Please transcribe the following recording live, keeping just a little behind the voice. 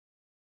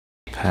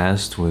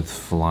Passed with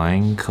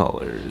flying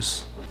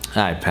colors.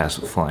 I passed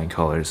with flying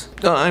colors.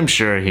 Oh, I'm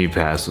sure he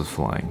passed with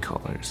flying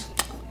colors.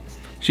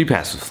 She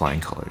passed with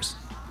flying colors.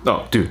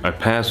 Oh, dude, I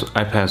passed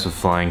with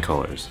flying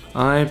colors.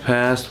 I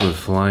passed with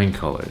flying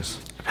colors.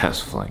 I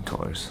passed with flying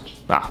colors.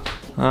 Ah,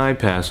 I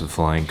passed with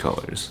flying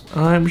colors.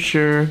 I'm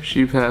sure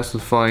she passed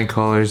with flying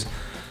colors.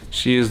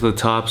 She is the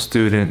top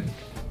student.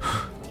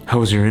 How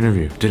was your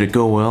interview? Did it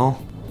go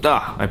well?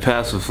 Ah, I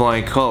passed with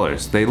flying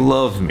colors. They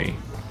love me.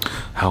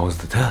 How was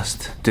the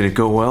test? Did it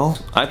go well?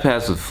 I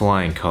passed with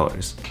flying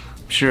colors.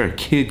 I'm sure a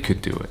kid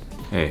could do it.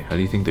 Hey, how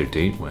do you think their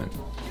date went?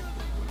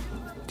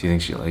 Do you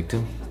think she liked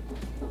him?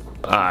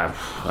 I'm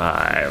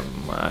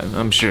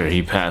sure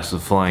he passed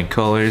with flying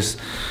colors.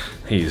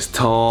 He's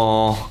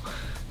tall.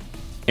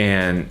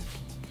 And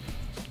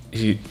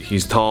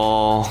he's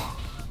tall.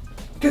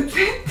 That's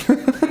it?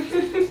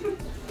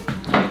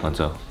 What's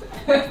up?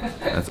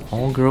 That's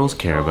all girls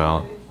care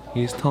about.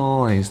 He's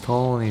tall and he's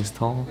tall and he's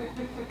tall.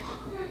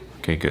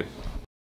 Okay, good.